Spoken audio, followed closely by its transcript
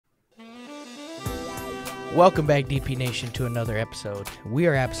Welcome back, DP Nation, to another episode. We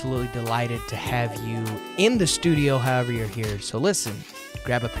are absolutely delighted to have you in the studio however you're here. So listen,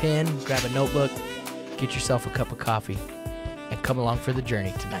 grab a pen, grab a notebook, get yourself a cup of coffee, and come along for the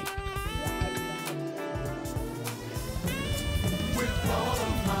journey tonight.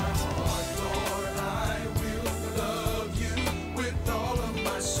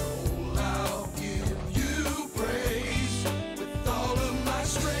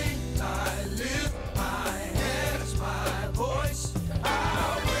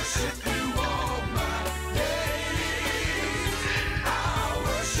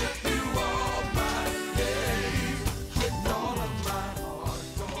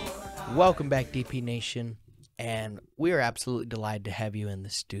 Welcome back, DP Nation, and we are absolutely delighted to have you in the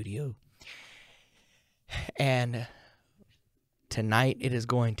studio. And tonight it is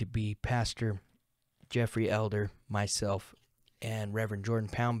going to be Pastor Jeffrey Elder, myself, and Reverend Jordan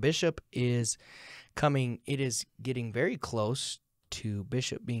Pound. Bishop is coming. It is getting very close to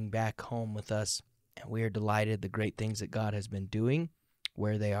Bishop being back home with us, and we are delighted the great things that God has been doing,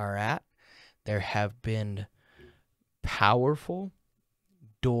 where they are at. There have been powerful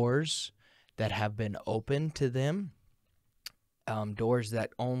doors that have been opened to them, doors that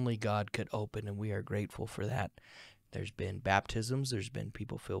only God could open, and we are grateful for that. There's been baptisms. There's been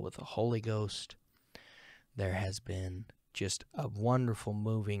people filled with the Holy Ghost. There has been just a wonderful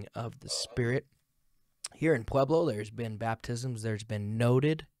moving of the Spirit. Here in Pueblo, there's been baptisms. There's been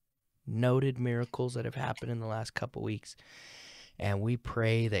noted miracles that have happened in the last couple weeks, and we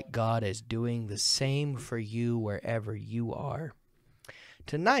pray that God is doing the same for you wherever you are.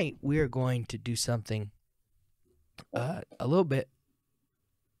 Tonight, we are going to do something a little bit,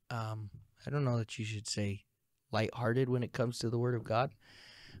 I don't know that you should say lighthearted when it comes to the Word of God,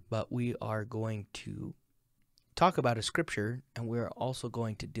 but we are going to talk about a scripture, and we're also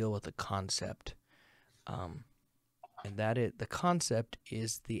going to deal with a concept, and that is, the concept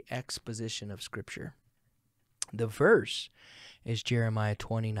is the exposition of Scripture. The verse is Jeremiah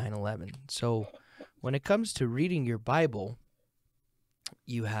 29:11. So when it comes to reading your Bible,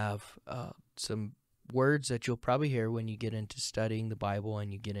 you have some words that you'll probably hear when you get into studying the Bible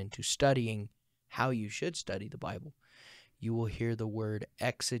and you get into studying how you should study the Bible. You will hear the word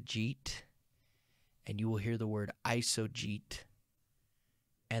exegete, and you will hear the word eisogete,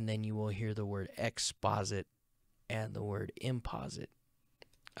 and then you will hear the word exposit and the word imposit.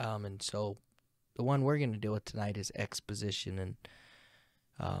 And so the one we're going to deal with tonight is exposition. And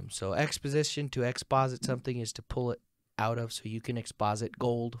so exposition, to exposit something, is to pull it out of. So you can exposit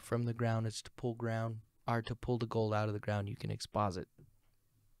gold from the ground. It's to pull the gold out of the ground. You can exposit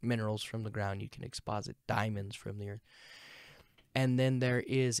minerals from the ground. You can exposit diamonds from the earth. And then there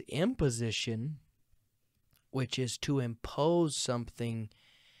is imposition, which is to impose something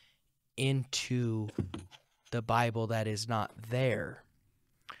into the Bible that is not there.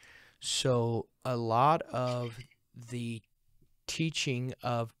 So a lot of the teaching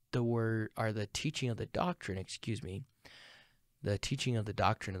of the word, or the teaching of the doctrine, the teaching of the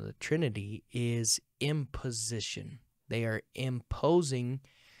doctrine of the Trinity is imposition. They are imposing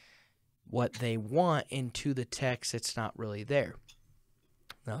what they want into the text that's not really there.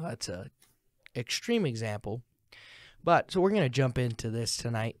 Now, that's an extreme example, but so we're going to jump into this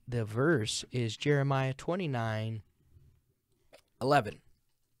tonight. The verse is Jeremiah 29:11.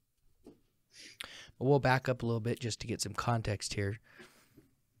 But we'll back up a little bit just to get some context here.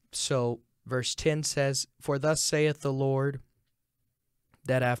 So verse 10 says, "For thus saith the Lord,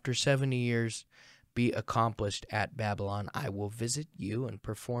 that after 70 years be accomplished at Babylon, I will visit you and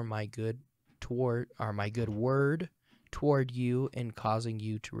perform my good word toward you in causing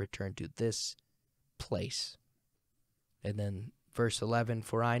you to return to this place." And then verse 11,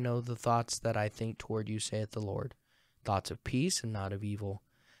 "For I know the thoughts that I think toward you, saith the Lord, thoughts of peace and not of evil,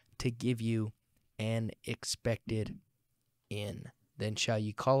 to give you an expected end. Then shall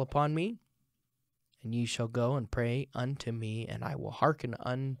ye call upon me, and ye shall go and pray unto me, and I will hearken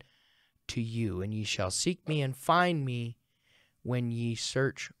unto you. And ye shall seek me and find me when ye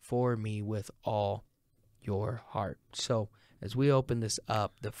search for me with all your heart." So as we open this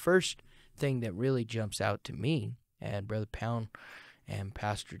up, the first thing that really jumps out to me, and Brother Pound and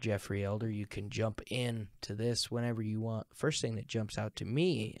Pastor Jeffrey Elder, you can jump in to this whenever you want. First thing that jumps out to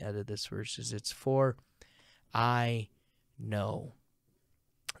me out of this verse is it's "for I know."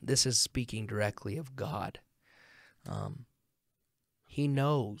 This is speaking directly of God. He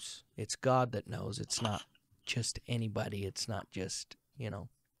knows. It's God that knows. It's not just anybody. It's not just, your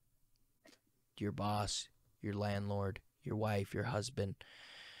boss, your landlord, your wife, your husband.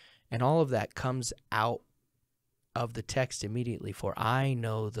 And all of that comes out of the text immediately. "For I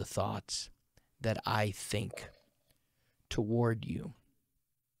know the thoughts that I think toward you.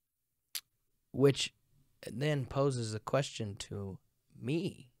 Which then poses a question to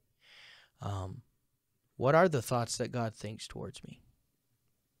me. What are the thoughts that God thinks towards me?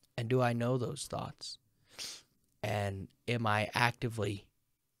 And do I know those thoughts? And am I actively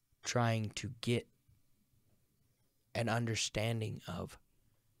trying to get an understanding of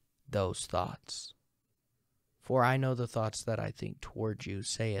those thoughts? For I know the thoughts that I think toward you,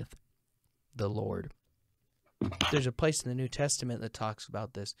 saith the Lord. There's a place in the New Testament that talks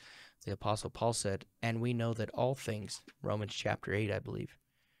about this. The Apostle Paul said, and we know that all things, Romans chapter 8, I believe,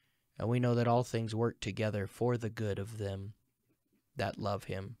 and we know that all things work together for the good of them that love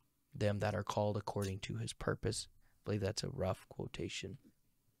him, them that are called according to his purpose. I believe that's a rough quotation.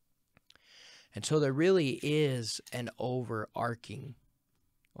 And so there really is an overarching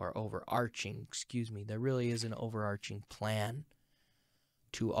plan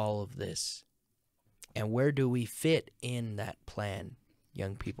to all of this. And where do we fit in that plan,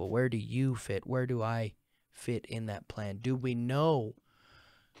 young people? Where do you fit? Where do I fit in that plan? Do we know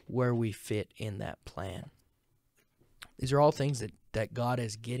where we fit in that plan? These are all things that God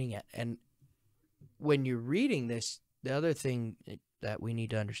is getting at. And when you're reading this, the other thing that we need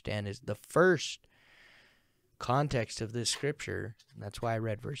to understand is the first context of this scripture, and that's why I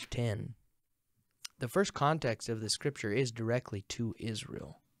read verse 10. The first context of this scripture is directly to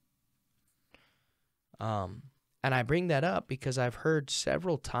Israel. And I bring that up because I've heard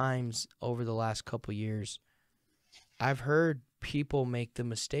several times over the last couple years, I've heard people make the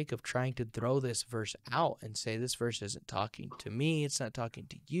mistake of trying to throw this verse out and say, this verse isn't talking to me, it's not talking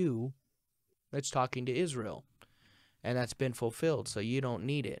to you, it's talking to Israel. And that's been fulfilled, so you don't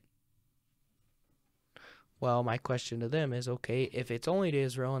need it. Well, my question to them is, okay, if it's only to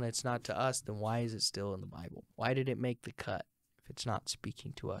Israel and it's not to us, then why is it still in the Bible? Why did it make the cut if it's not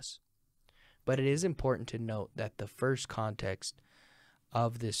speaking to us? But it is important to note that the first context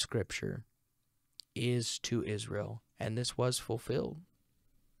of this scripture is to Israel, and this was fulfilled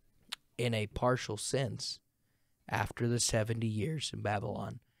in a partial sense after the 70 years in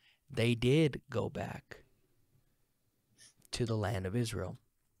Babylon. They did go back to the land of Israel.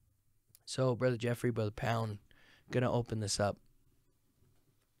 So, Brother Jeffrey, Brother Pound, going to open this up,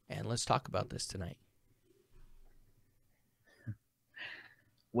 and let's talk about this tonight.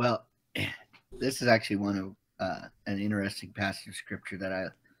 Well, this is actually one of an interesting passage of scripture that I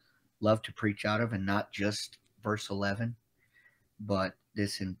love to preach out of, and not just verse 11, but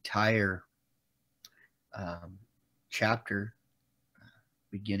this entire chapter,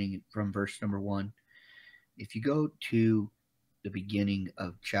 beginning from verse number 1. If you go to the beginning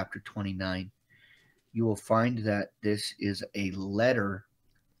of chapter 29, you will find that this is a letter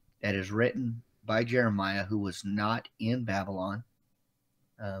that is written by Jeremiah, who was not in Babylon.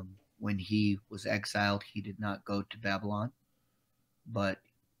 When he was exiled, he did not go to Babylon, but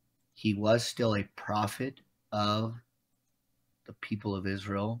he was still a prophet of the people of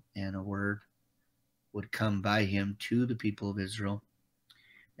Israel, and a word would come by him to the people of Israel.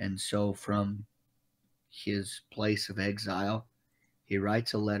 And so from his place of exile, he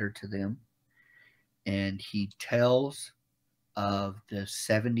writes a letter to them, and he tells of the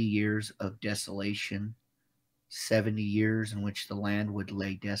 70 years of desolation, 70 years in which the land would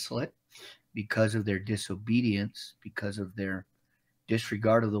lay desolate because of their disobedience, because of their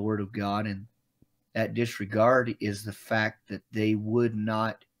disregard of the word of God. And that disregard is the fact that they would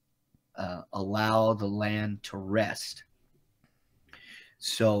not allow the land to rest.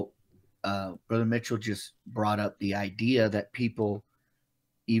 So Brother Mitchell just brought up the idea that people,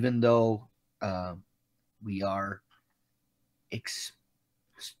 even though we are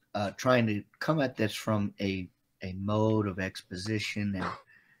trying to come at this from a mode of exposition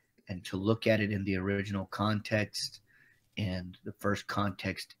and to look at it in the original context, and the first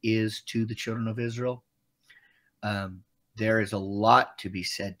context is to the children of Israel, there is a lot to be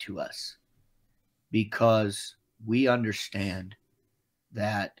said to us, because we understand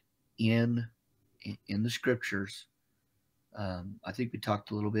that in the scriptures, I think we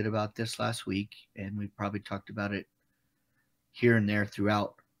talked a little bit about this last week, and we probably talked about it here and there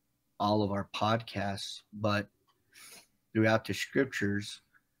throughout all of our podcasts, but throughout the scriptures,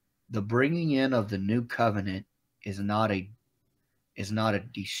 the bringing in of the new covenant is not a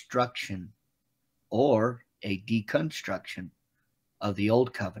destruction or a deconstruction of the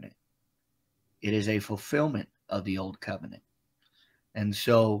old covenant. It is a fulfillment of the old covenant. And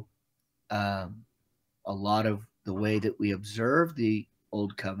so a lot of the way that we observe the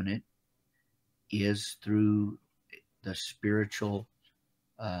old covenant is through the spiritual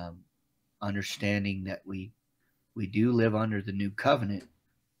understanding that we do live under the new covenant,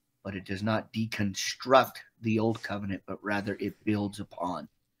 but it does not deconstruct the old covenant, but rather it builds upon.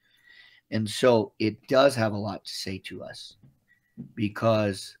 And so it does have a lot to say to us,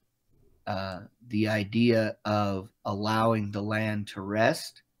 because the idea of allowing the land to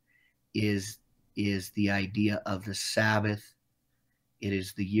rest is the idea of the Sabbath. It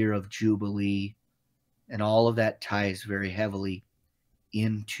is the year of Jubilee, and all of that ties very heavily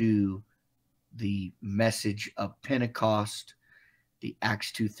into the message of Pentecost, the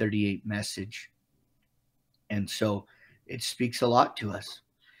Acts 2:38 message. And so it speaks a lot to us.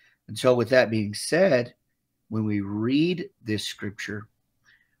 And so with that being said, when we read this scripture,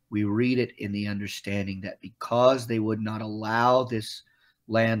 we read it in the understanding that because they would not allow this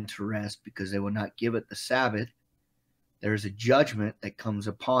land to rest, because they would not give it the Sabbath, there's a judgment that comes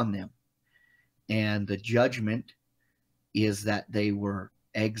upon them. And the judgment is that they were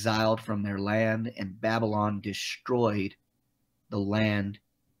exiled from their land, and Babylon destroyed the land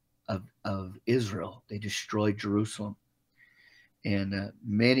of Israel. They destroyed Jerusalem. And a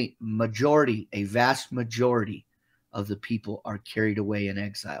vast majority of the people are carried away in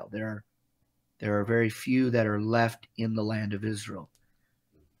exile. There are very few that are left in the land of Israel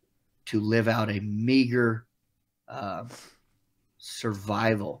to live out a meager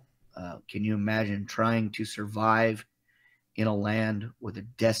survival. Can you imagine trying to survive in a land with a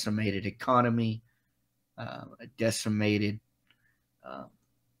decimated economy, a decimated,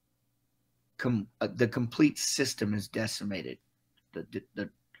 the complete system is decimated.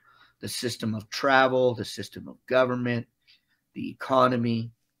 The system of travel, the system of government, the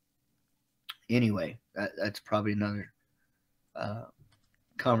economy. Anyway, that's probably another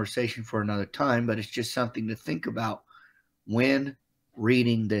conversation for another time, but it's just something to think about when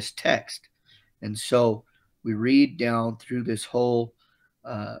reading this text. And so we read down through this whole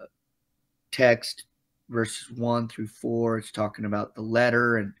text, verses 1 through 4. It's talking about the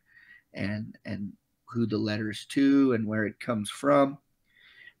letter and who the letter is to and where it comes from.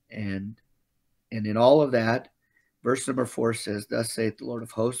 And in all of that, verse number 4 says, "Thus saith the Lord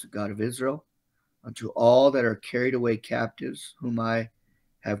of hosts, the God of Israel, unto all that are carried away captives, whom I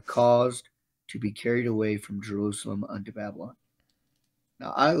have caused to be carried away from Jerusalem unto Babylon."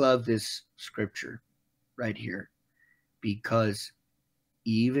 Now, I love this scripture right here, because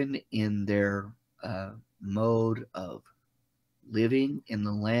even in their mode of living in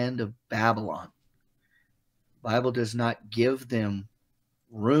the land of Babylon, the Bible does not give them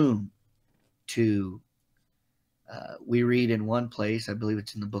room to, we read in one place, I believe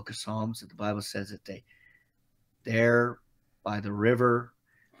it's in the book of Psalms, that the Bible says that they, there by the river,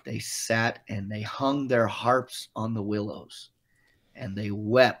 they sat and they hung their harps on the willows, and they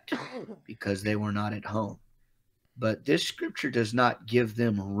wept because they were not at home. But this scripture does not give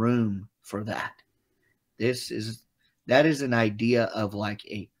them room for that. That is an idea of like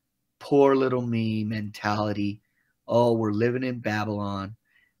a poor little me mentality. Oh, we're living in Babylon.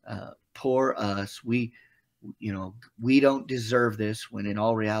 Poor us. We don't deserve this, when in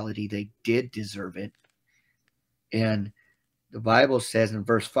all reality they did deserve it. And the Bible says in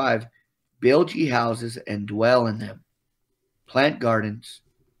verse 5, "Build ye houses and dwell in them. Plant gardens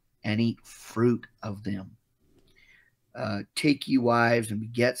and eat fruit of them. Take ye wives and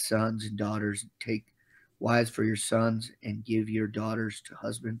beget sons and daughters. Take wives for your sons and give your daughters to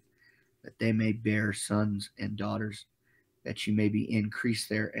husband, that they may bear sons and daughters, that you may be increased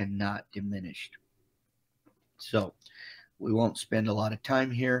there and not diminished." So we won't spend a lot of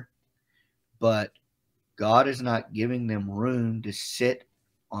time here, but God is not giving them room to sit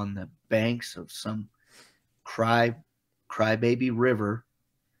on the banks of some crybaby river.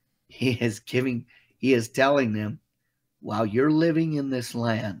 He is telling them, while you're living in this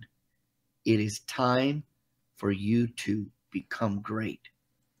land, it is time for you to become great.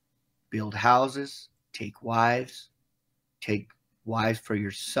 Build houses, take wives for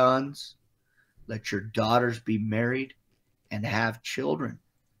your sons, let your daughters be married and have children,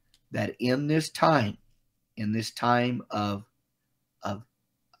 that in this time of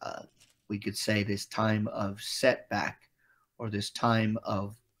we could say this time of setback, or this time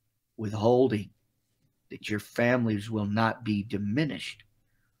of withholding, that your families will not be diminished.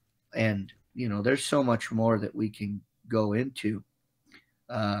 And there's so much more that we can go into,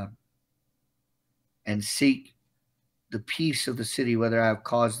 and seek the peace of the city, whether I have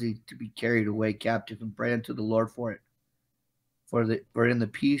caused thee to be carried away captive, and pray unto the Lord for it. For in the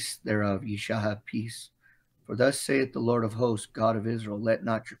peace thereof ye shall have peace. For thus saith the Lord of hosts, God of Israel, let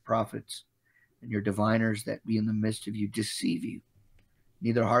not your prophets and your diviners that be in the midst of you deceive you,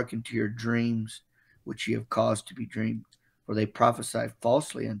 neither hearken to your dreams which ye have caused to be dreamed. For they prophesy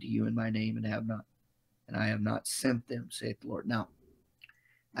falsely unto you in my name, and I have not sent them, saith the Lord. Now,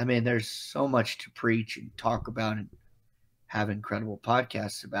 I mean, there's so much to preach and talk about and have incredible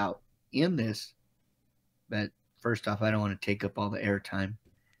podcasts about in this. But first off, I don't want to take up all the airtime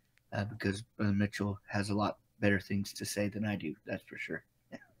because Brother Mitchell has a lot better things to say than I do. That's for sure.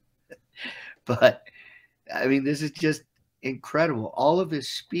 But I mean, this is just incredible. All of this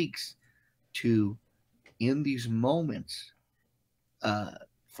speaks to, in these moments,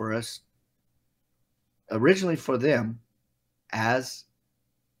 for us, originally for them as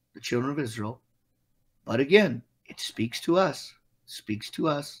the children of Israel. But again, it speaks to us,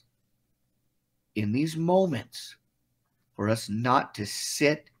 in these moments for us not to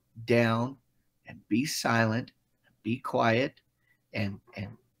sit down and be silent, be quiet, and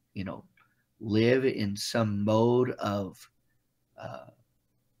live in some mode of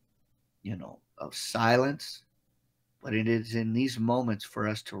of silence. But it is in these moments for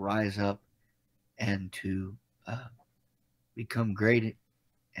us to rise up and to become great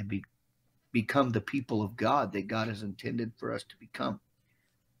and become the people of God that God has intended for us to become.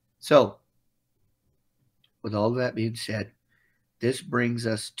 So, with all that being said, this brings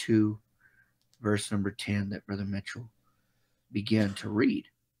us to verse number 10 that Brother Mitchell began to read.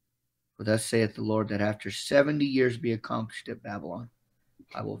 For thus saith the Lord, that after 70 years be accomplished at Babylon,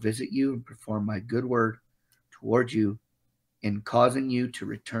 I will visit you and perform my good word toward you in causing you to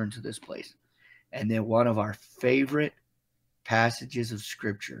return to this place. And then one of our favorite passages of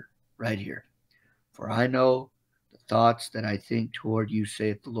Scripture right here. For I know the thoughts that I think toward you,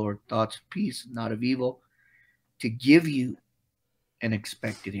 saith the Lord, thoughts of peace, not of evil, to give you an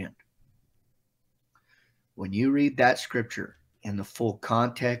expected end. When you read that Scripture in the full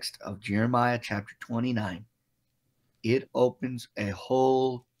context of Jeremiah chapter 29, it opens a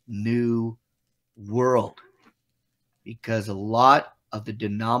whole new world, because a lot of the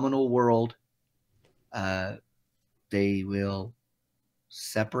denominational world, they will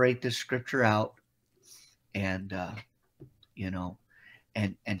separate the Scripture out and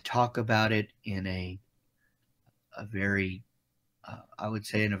and talk about it in a very I would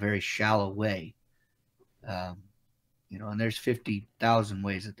say in a very shallow way. And there's 50,000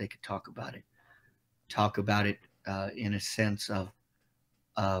 ways that they could talk about it. In a sense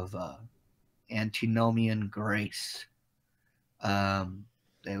of antinomian grace.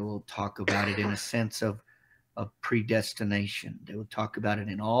 They will talk about it in a sense of predestination. They will talk about it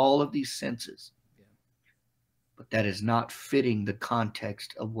in all of these senses. Yeah. But that is not fitting the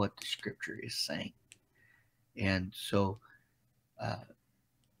context of what the Scripture is saying. And so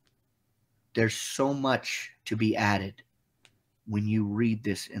there's so much to be added when you read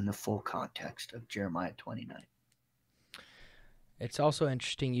this in the full context of Jeremiah 29. It's also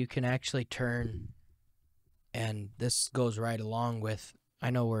interesting, you can actually turn, and this goes right along with, I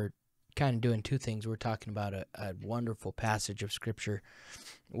know we're kind of doing two things. We're talking about a wonderful passage of Scripture.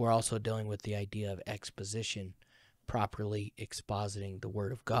 We're also dealing with the idea of exposition, properly expositing the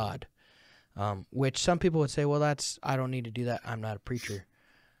Word of God, which some people would say, well, I don't need to do that. I'm not a preacher.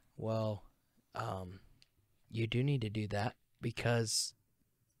 Well, you do need to do that, because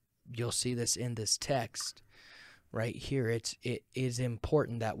you'll see this in this text right here. It is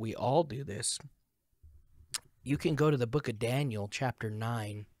important that we all do this. You can go to the book of Daniel, chapter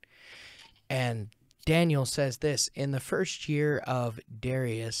 9, and Daniel says this: in the first year of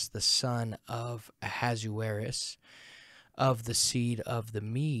Darius, the son of Ahasuerus, of the seed of the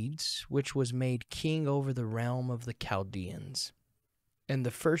Medes, which was made king over the realm of the Chaldeans. In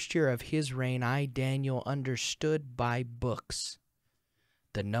the first year of his reign, I, Daniel, understood by books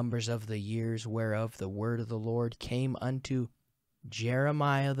the numbers of the years whereof the word of the Lord came unto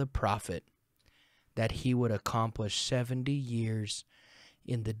Jeremiah the prophet, that he would accomplish 70 years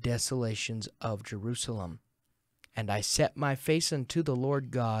in the desolations of Jerusalem. And I set my face unto the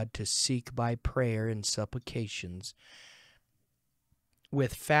Lord God to seek by prayer and supplications,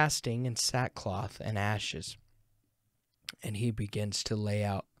 with fasting and sackcloth and ashes. And he begins to lay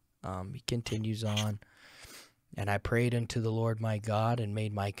out, he continues on, and I prayed unto the Lord my God and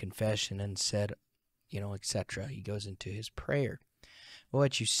made my confession and said, etc. He goes into his prayer.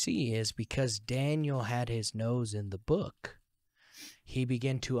 What you see is, because Daniel had his nose in the book, he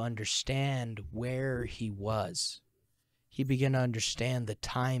began to understand where he was. He began to understand the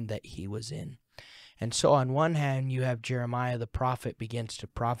time that he was in. And so on one hand, you have Jeremiah the prophet begins to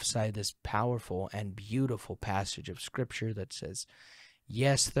prophesy this powerful and beautiful passage of Scripture that says,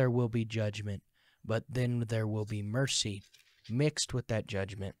 yes, there will be judgment, but then there will be mercy mixed with that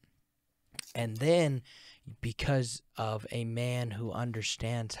judgment. And then, because of a man who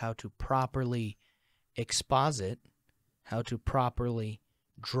understands how to properly exposit, how to properly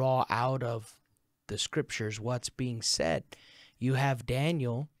draw out of the Scriptures what's being said, You have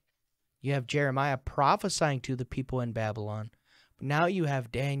Daniel, you have Jeremiah prophesying to the people in Babylon. Now you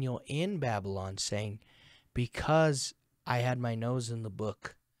have Daniel in Babylon saying, because I had my nose in the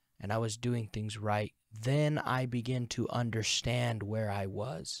book and I was doing things right, then I begin to understand where I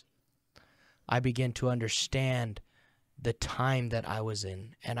was. I begin to understand the time that I was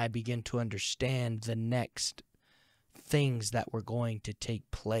in, and I begin to understand the next things that were going to take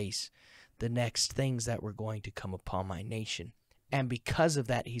place, the next things that were going to come upon my nation. And because of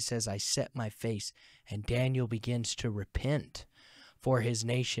that, he says, I set my face. And Daniel begins to repent for his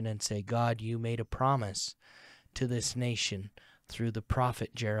nation and say, God, you made a promise to this nation through the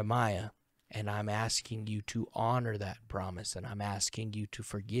prophet Jeremiah, and I'm asking you to honor that promise, and I'm asking you to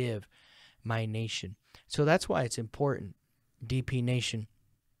forgive my nation. So that's why it's important, DP Nation,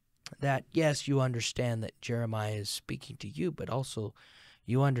 that yes, you understand that Jeremiah is speaking to you, but also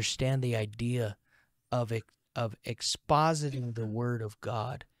you understand the idea of expositing the Word of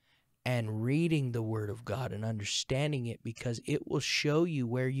God and reading the Word of God and understanding it, because it will show you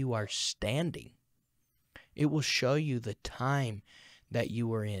where you are standing. It will show you the time that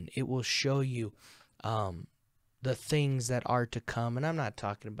you are in. It will show you the things that are to come. And I'm not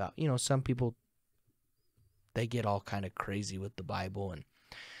talking about, some people, they get all kind of crazy with the Bible, and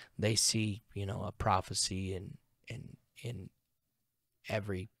they see, a prophecy in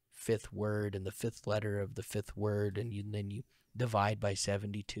every fifth word and the fifth letter of the fifth word, and then you divide by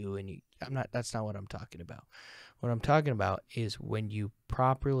 72, and that's not what I'm talking about. What I'm talking about is when you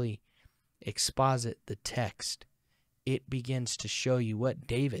properly exposit the text, it begins to show you what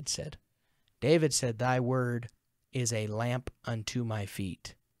David said. David said, thy word is a lamp unto my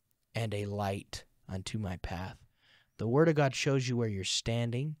feet and a light unto my path. The word of God shows you where you're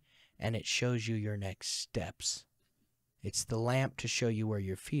standing, and it shows you your next steps. It's the lamp to show you where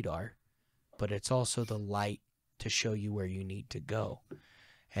your feet are, but it's also the light to show you where you need to go.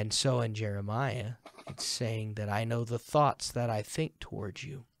 And so in Jeremiah, it's saying that I know the thoughts that I think towards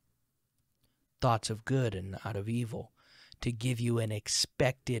you, thoughts of good and not of evil, to give you an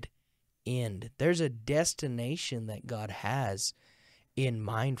expected end. There's a destination that God has in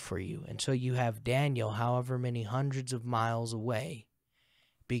mind for you. And so you have Daniel, however many hundreds of miles away,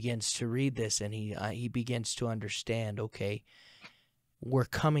 begins to read this, and he begins to understand, okay, we're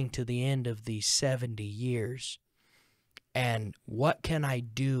coming to the end of these 70 years. And what can I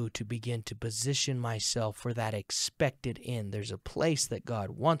do to begin to position myself for that expected end? There's a place that God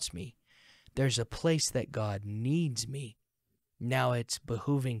wants me. There's a place that God needs me. Now it's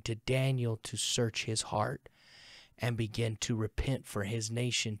behooving to Daniel to search his heart and begin to repent for his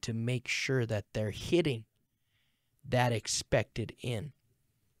nation, to make sure that they're hitting that expected end.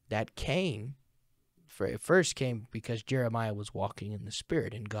 That came, it first came because Jeremiah was walking in the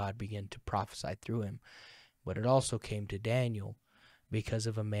Spirit and God began to prophesy through him. But it also came to Daniel because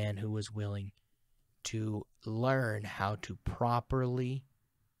of a man who was willing to learn how to properly,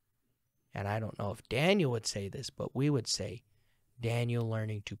 and I don't know if Daniel would say this, but we would say Daniel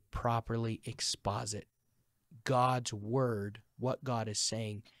learning to properly exposit God's word, what God is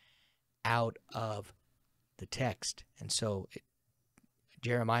saying out of the text. And so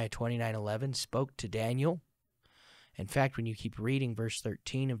Jeremiah 29:11 spoke to Daniel. In fact, when you keep reading verse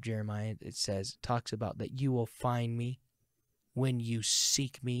 13 of Jeremiah, it talks about that you will find me when you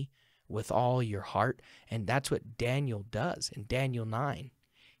seek me with all your heart. And that's what Daniel does in Daniel 9.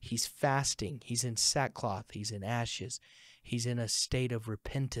 He's fasting. He's in sackcloth. He's in ashes. He's in a state of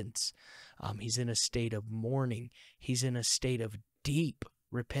repentance. He's in a state of mourning. He's in a state of deep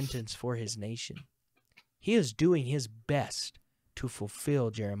repentance for his nation. He is doing his best to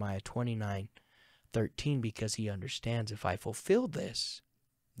fulfill Jeremiah 29:13, because he understands, if I fulfill this,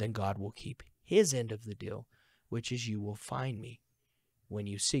 then God will keep his end of the deal, which is you will find me when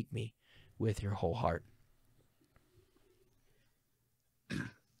you seek me with your whole heart.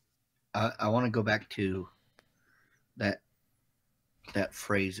 I want to go back to that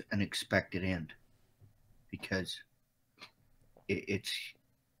phrase, an expected end, because I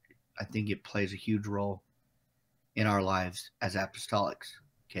think it plays a huge role in our lives as apostolics.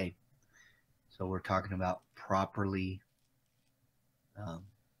 Okay, so we're talking about properly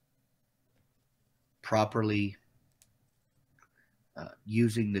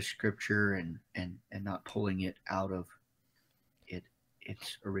using the scripture and not pulling it out of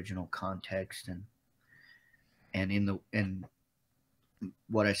its original context, and in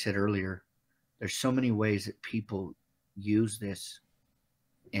what I said earlier, there's so many ways that people use this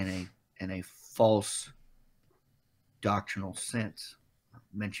in a false doctrinal sense. I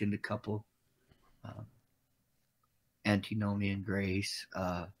mentioned a couple: antinomian grace,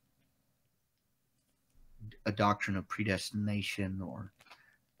 a doctrine of predestination, or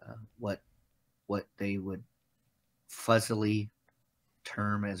what they would fuzzily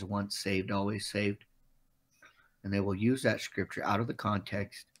term as once saved, always saved. And they will use that scripture out of the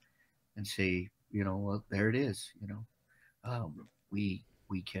context and say, well, there it is. We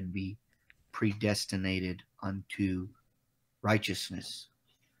can be predestinated unto righteousness,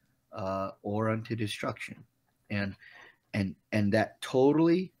 or unto destruction, and that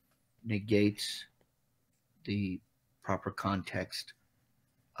totally negates the proper context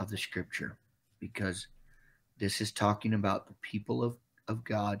of the scripture, because this is talking about the people of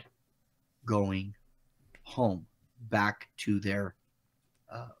God going home, back to their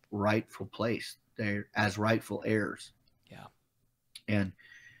rightful place, they're as rightful heirs. Yeah.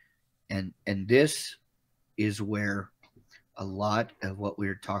 And this is where a lot of what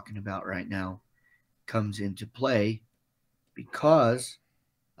we're talking about right now comes into play, because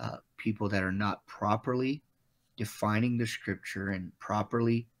people that are not properly defining the scripture and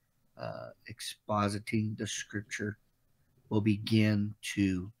properly expositing the scripture will begin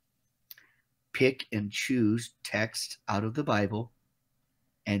to pick and choose texts out of the Bible,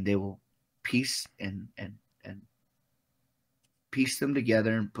 and they will piece and piece them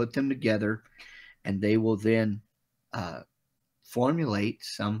together and put them together, and they will then formulate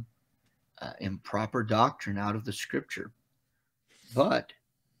some improper doctrine out of the scripture. But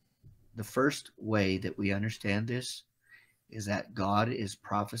the first way that we understand this is that God is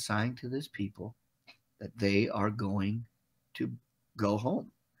prophesying to this people that they are going to go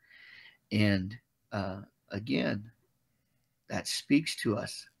home. And again, that speaks to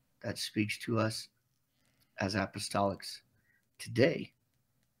us. That speaks to us as apostolics today,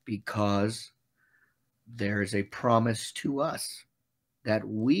 because there is a promise to us that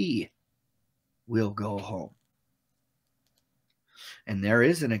we will go home. And there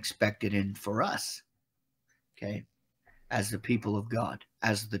is an expected end for us, okay, as the people of God,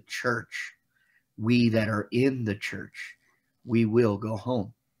 as the church. We that are in the church, we will go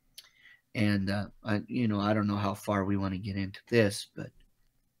home. And I don't know how far we want to get into this, but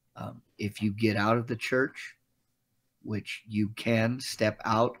if you get out of the church, which you can step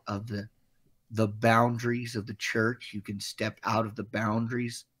out of the boundaries of the church, you can step out of the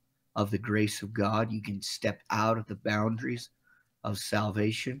boundaries of the grace of God, you can step out of the boundaries of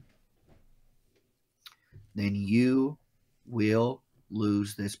salvation, then you will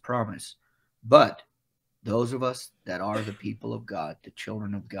lose this promise. But those of us that are the people of God, the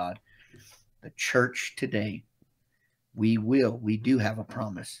children of God, the church today, we do have a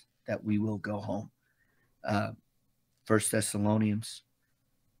promise that we will go home. 1 Thessalonians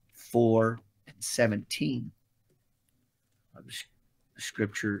 4:17, the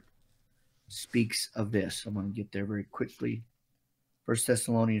scripture speaks of this. I'm going to get there very quickly. 1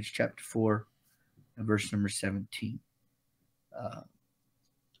 Thessalonians chapter 4 and verse number 17.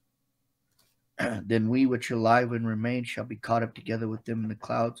 Then we which are alive and remain shall be caught up together with them in the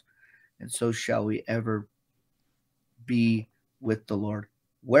clouds, and so shall we ever be with the Lord.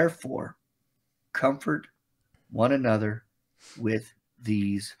 Wherefore, comfort one another with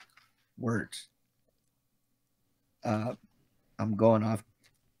these words. I'm going off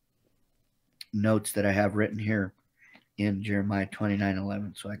notes that I have written here in Jeremiah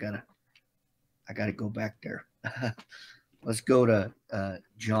 29:11, so I gotta go back there. Let's go to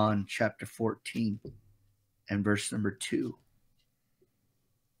John chapter 14 and verse number 2.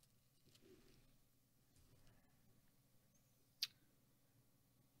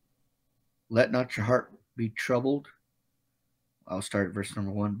 Let not your heart be troubled. I'll start at verse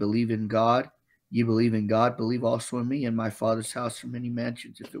number 1. Believe in God. You believe in God, believe also in me. In my Father's house are many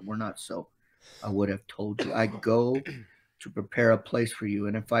mansions. If it were not so, I would have told you. I go to prepare a place for you.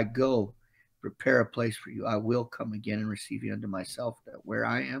 And if I go prepare a place for you, I will come again and receive you unto myself, that where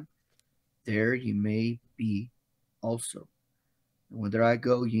I am, there you may be also. And whither I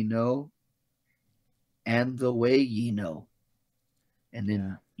go, ye know, and the way ye know. And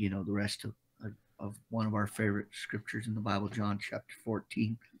then, the rest of one of our favorite scriptures in the Bible, John chapter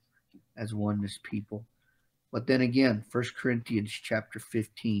 14, as oneness people. But then again, 1 Corinthians chapter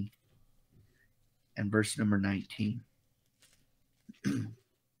 15 and verse number 19. 1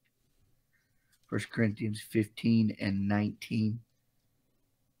 Corinthians 15 and 19.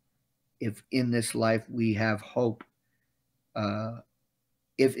 If in this life we have hope,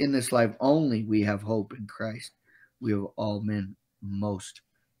 if in this life only we have hope in Christ, we have all been most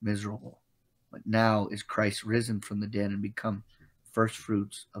miserable. But now is Christ risen from the dead and become first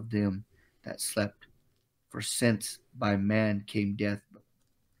fruits of them that slept. For since by man came death,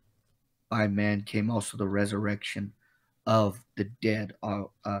 by man came also the resurrection of the dead.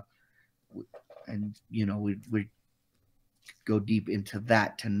 and we go deep into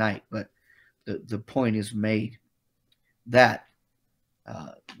that tonight, but the point is made that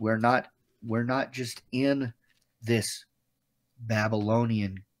we're not just in this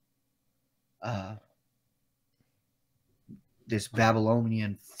Babylonian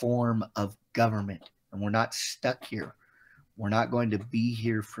form of government, and we're not stuck here. We're not going to be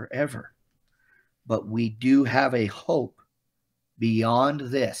here forever, but we do have a hope beyond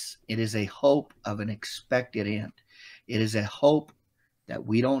this. It is a hope of an expected end. It is a hope that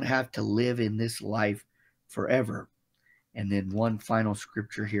we don't have to live in this life forever. And then one final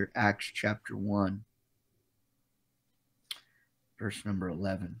scripture here, Acts chapter 1, verse number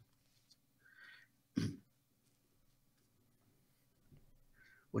 11.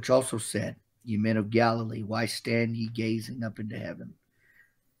 Which also said, "Ye men of Galilee, why stand ye gazing up into heaven?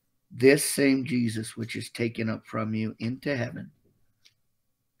 This same Jesus which is taken up from you into heaven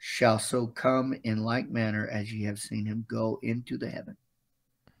shall so come in like manner as ye have seen him go into the heaven."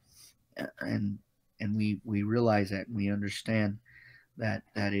 And we realize that, and we understand that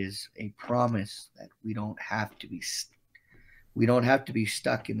that is a promise that we don't have to be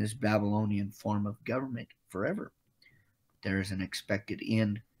stuck in this Babylonian form of government forever. There is an expected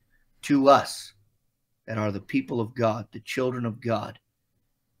end to us that are the people of God, the children of God,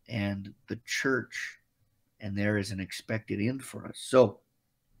 and the church, and there is an expected end for us. So,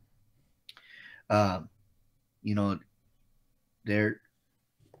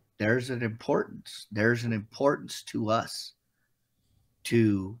 there's an importance to us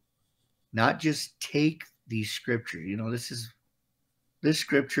to not just take these scriptures. This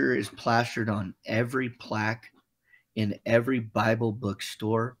scripture is plastered on every plaque in every Bible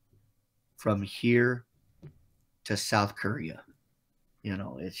bookstore from here to South Korea.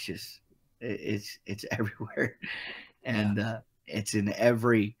 It's everywhere, and it's in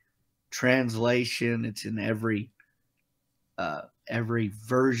every translation. It's in every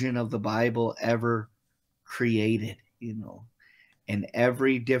version of the Bible ever created. And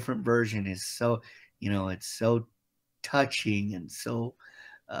every different version is so, it's so touching and so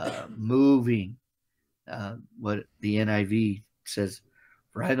moving. What the NIV says,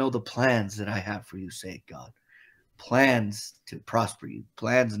 "For I know the plans that I have for you, saith God. Plans to prosper you,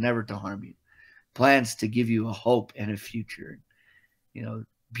 plans never to harm you, plans to give you a hope and a future."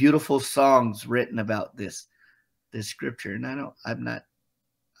 Beautiful songs written about this scripture. And I'm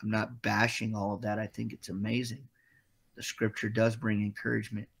not bashing all of that. I think it's amazing. The scripture does bring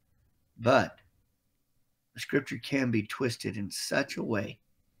encouragement, but the scripture can be twisted in such a way,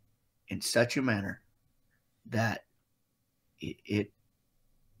 in such a manner, that it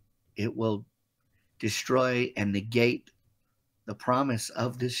will destroy and negate the promise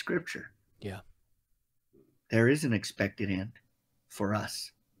of this scripture. Yeah. There is an expected end for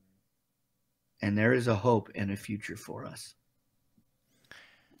us, and there is a hope and a future for us.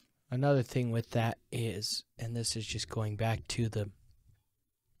 Another thing with that is, and this is just going back to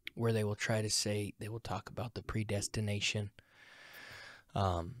where they will talk about the predestination,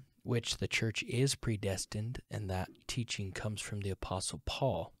 which the church is predestined, and that teaching comes from the Apostle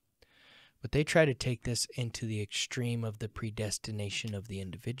Paul. But they try to take this into the extreme of the predestination of the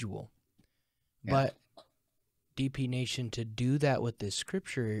individual. Yeah. But DP Nation, to do that with this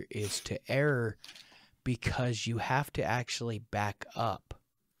scripture is to err, because you have to actually back up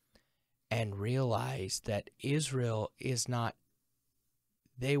and realize that Israel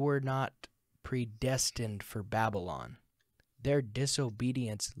they were not predestined for Babylon. Their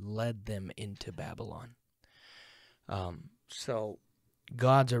disobedience led them into Babylon. So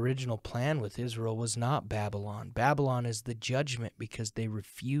God's original plan with Israel was not Babylon. Babylon is the judgment because they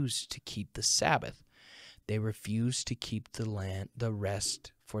refused to keep the Sabbath. They refused to keep the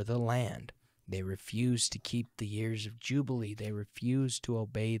rest for the land. They refused to keep the years of Jubilee. They refused to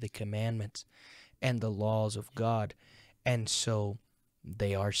obey the commandments and the laws of God. And so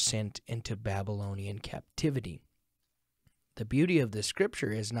they are sent into Babylonian captivity. The beauty of the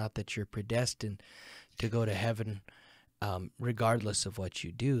scripture is not that you're predestined to go to heaven regardless of what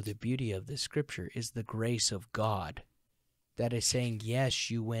you do. The beauty of the scripture is the grace of God that is saying, yes,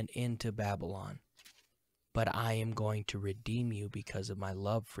 you went into Babylon, but I am going to redeem you because of my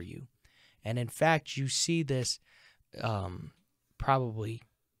love for you. And in fact, you see this probably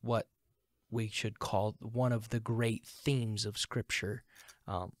what we should call one of the great themes of Scripture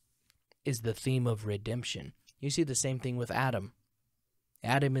is the theme of redemption. You see the same thing with Adam.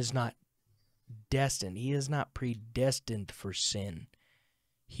 Adam is not destined. He is not predestined for sin.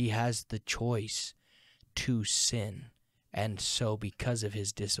 He has the choice to sin And so because of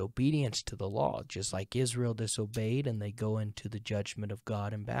his disobedience to the law, just like Israel disobeyed and they go into the judgment of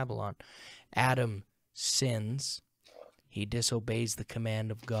God in Babylon, Adam sins, he disobeys the command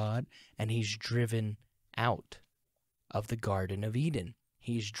of God, and he's driven out of the Garden of Eden.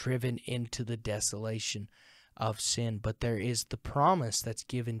 He's driven into the desolation of sin. But there is the promise that's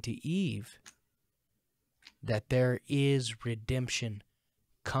given to Eve that there is redemption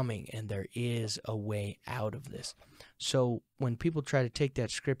coming and there is a way out of this. So when people try to take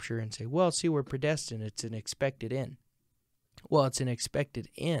that scripture and say, well, see, we're predestined, it's an expected end. Well, it's an expected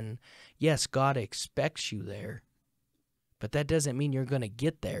end. Yes, God expects you there, but that doesn't mean you're going to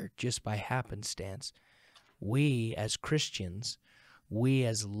get there just by happenstance. We as Christians, we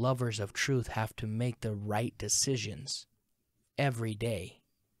as lovers of truth have to make the right decisions every day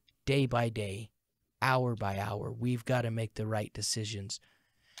by day, hour by hour. We've got to make the right decisions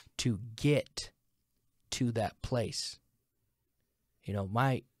to get to that place. You know,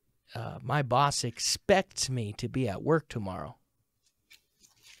 my boss expects me to be at work tomorrow.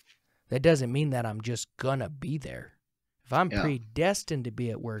 That doesn't mean that I'm just gonna be there. If I'm predestined to be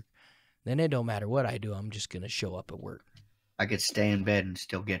at work, then it don't matter what I do. I'm just gonna show up at work. I could stay in bed and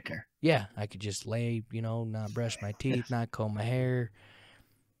still get there. Yeah, I could just lay, not brush my teeth, not comb my hair.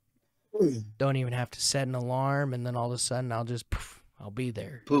 Don't even have to set an alarm, and then all of a sudden I'll be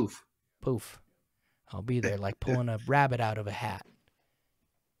there. Poof. I'll be there like pulling a rabbit out of a hat.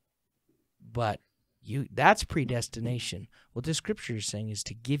 But that's predestination. What the scripture is saying is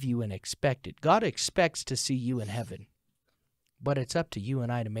to give you an expected. God expects to see you in heaven. But it's up to you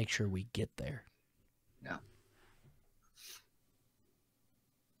and I to make sure we get there. Yeah.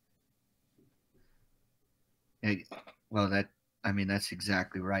 Well, that's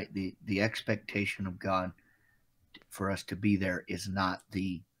exactly right. The expectation of God for us to be there is not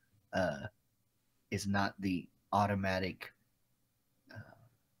the automatic.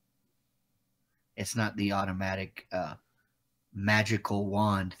 It's not the automatic magical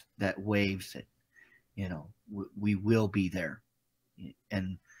wand that waves it. We will be there,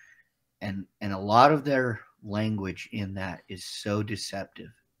 and a lot of their language in that is so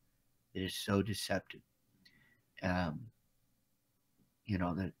deceptive. It is so deceptive. The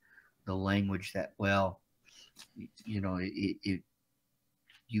language that, well, you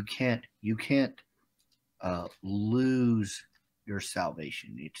can't lose your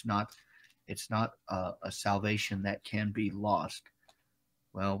salvation. It's not a salvation that can be lost.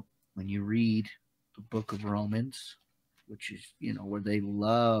 Well, when you read the book of Romans, which is where they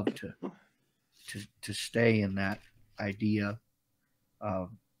love to stay in that idea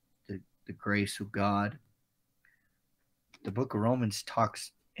of the grace of God, the book of Romans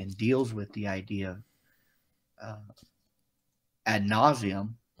talks and deals with the idea ad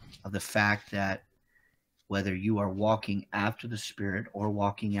nauseum of the fact that whether you are walking after the Spirit or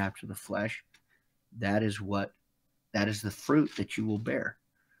walking after the flesh, that is the fruit that you will bear.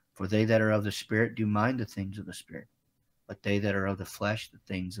 For they that are of the Spirit do mind the things of the Spirit, but they that are of the flesh, the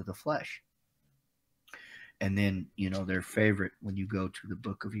things of the flesh. And then, their favorite, when you go to the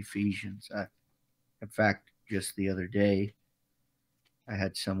book of Ephesians. In fact, just the other day, I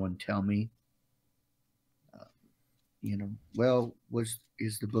had someone tell me,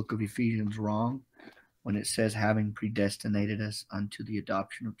 is the book of Ephesians wrong when it says, having predestinated us unto the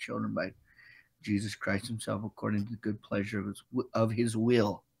adoption of children by Jesus Christ himself, according to the good pleasure of his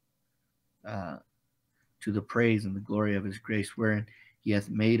will, to the praise and the glory of his grace, wherein he hath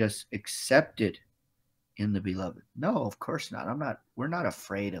made us accepted in the beloved. No, of course not. We're not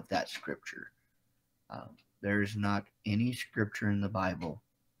afraid of that scripture. There is not any scripture in the Bible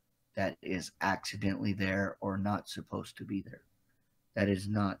that is accidentally there or not supposed to be there. That is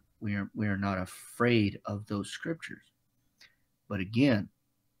not, we are not afraid of those scriptures. But again,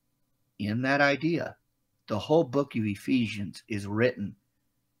 in that idea, the whole book of Ephesians is written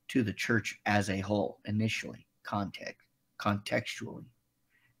to the church as a whole, initially, contextually.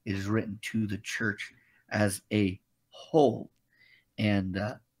 It is written to the church as a whole. And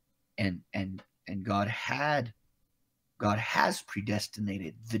God has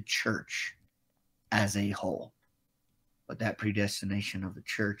predestinated the church as a whole. But that predestination of the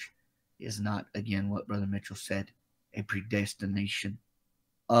church is not, again, what Brother Mitchell said, a predestination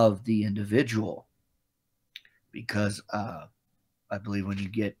of the individual. Because I believe when you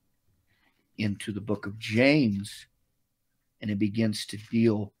get into the book of James and it begins to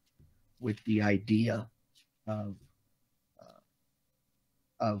deal with the idea of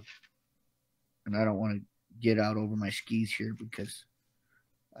and I don't want to get out over my skis here because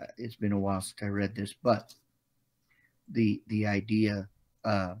it's been a while since I read this, but the idea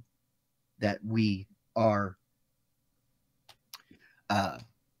that we are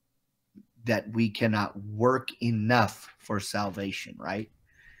that we cannot work enough for salvation, right?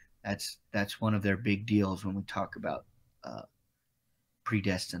 That's one of their big deals when we talk about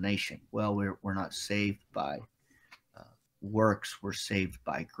predestination. Well, we're not saved by works, we're saved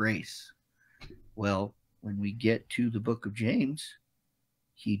by grace. Well, when we get to the book of James,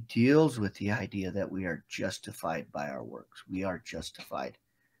 he deals with the idea that we are justified by our works. We are justified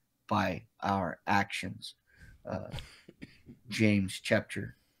by our actions. James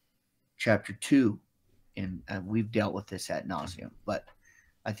chapter 2, and we've dealt with this ad nauseum, but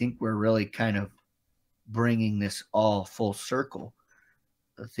I think we're really kind of bringing this all full circle,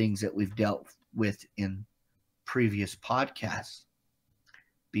 the things that we've dealt with in previous podcasts,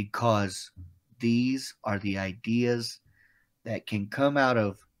 because these are the ideas that can come out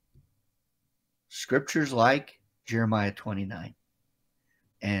of scriptures like Jeremiah 29,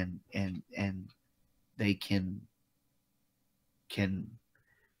 and they can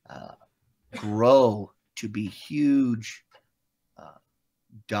grow to be huge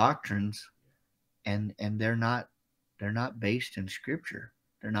doctrines, and they're not based in Scripture.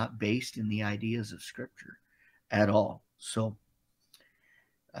 They're not based in the ideas of Scripture at all. So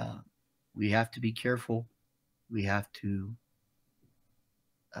we have to be careful. We have to,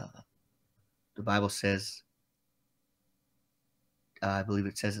 the Bible says, I believe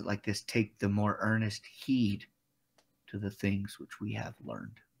it says it like this: take the more earnest heed to the things which we have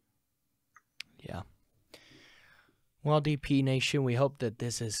learned. Yeah. Well, DP Nation, we hope that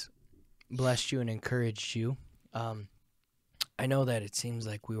this has blessed you and encouraged you. I know that it seems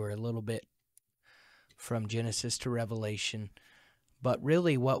like we were a little bit from Genesis to Revelation, but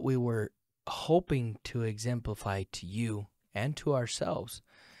really what we were hoping to exemplify to you and to ourselves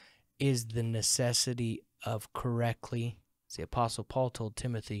is the necessity of correctly, as the Apostle Paul told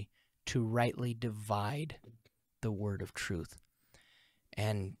Timothy, to rightly divide the word of truth.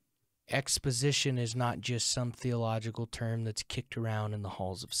 And exposition is not just some theological term that's kicked around in the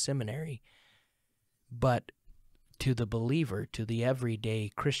halls of seminary, but to the believer, to the everyday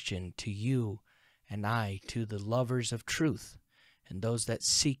Christian, to you and I, to the lovers of truth, and those that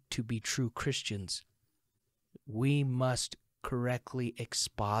seek to be true Christians, we must correctly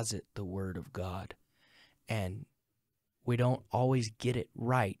exposit the Word of God. And we don't always get it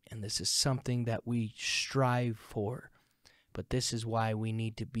right, and this is something that we strive for. But this is why we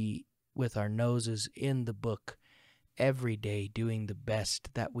need to be with our noses in the book every day, doing the best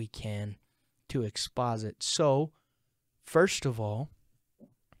that we can to exposit. So, first of all,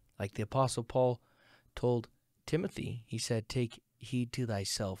 like the Apostle Paul told Timothy, he said, take heed to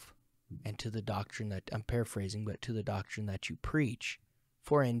thyself and to the doctrine that, I'm paraphrasing, but to the doctrine that you preach.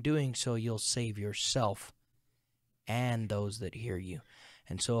 For in doing so, you'll save yourself and those that hear you.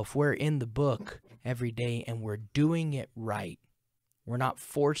 And so if we're in the book every day and we're doing it right, we're not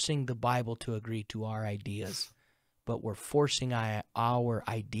forcing the Bible to agree to our ideas, but we're forcing our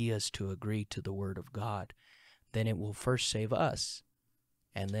ideas to agree to the Word of God, then it will first save us.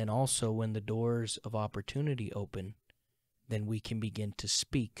 And then also when the doors of opportunity open, then we can begin to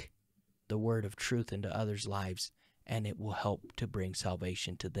speak the word of truth into others' lives, and it will help to bring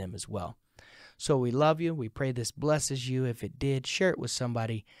salvation to them as well. So we love you. We pray this blesses you. If it did, share it with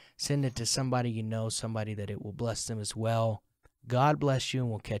somebody. Send it to somebody you know, somebody that it will bless them as well. God bless you, and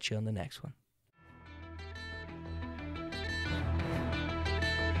we'll catch you on the next one.